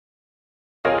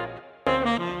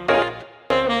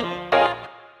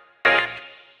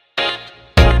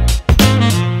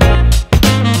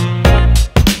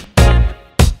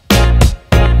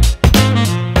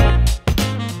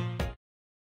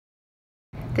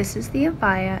This is the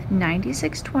Avaya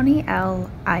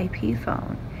 9620L IP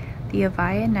phone. The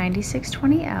Avaya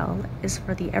 9620L is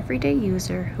for the everyday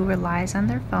user who relies on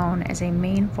their phone as a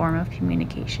main form of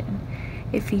communication.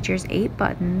 It features 8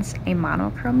 buttons, a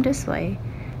monochrome display,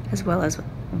 as well as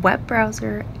web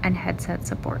browser and headset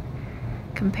support.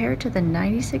 Compared to the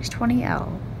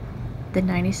 9620L, the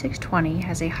 9620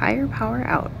 has a higher power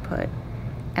output,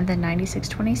 and the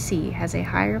 9620C has a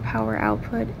higher power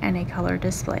output and a color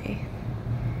display.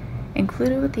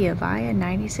 Included with the Avaya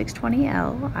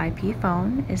 9620L IP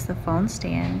phone is the phone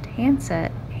stand,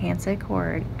 handset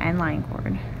cord, and line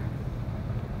cord.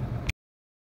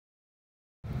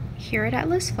 Here at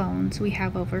Atlas Phones, we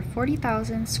have over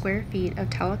 40,000 square feet of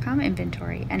telecom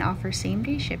inventory and offer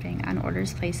same-day shipping on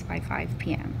orders placed by 5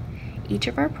 p.m. Each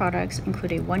of our products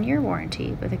include a 1-year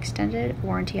warranty with extended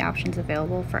warranty options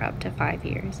available for up to 5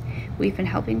 years. We've been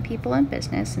helping people in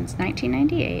business since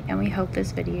 1998, and we hope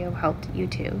this video helped you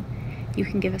too. You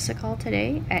can give us a call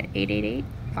today at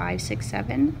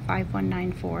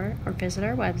 888-567-5194 or visit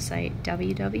our website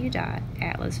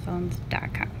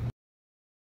www.atlasphones.com.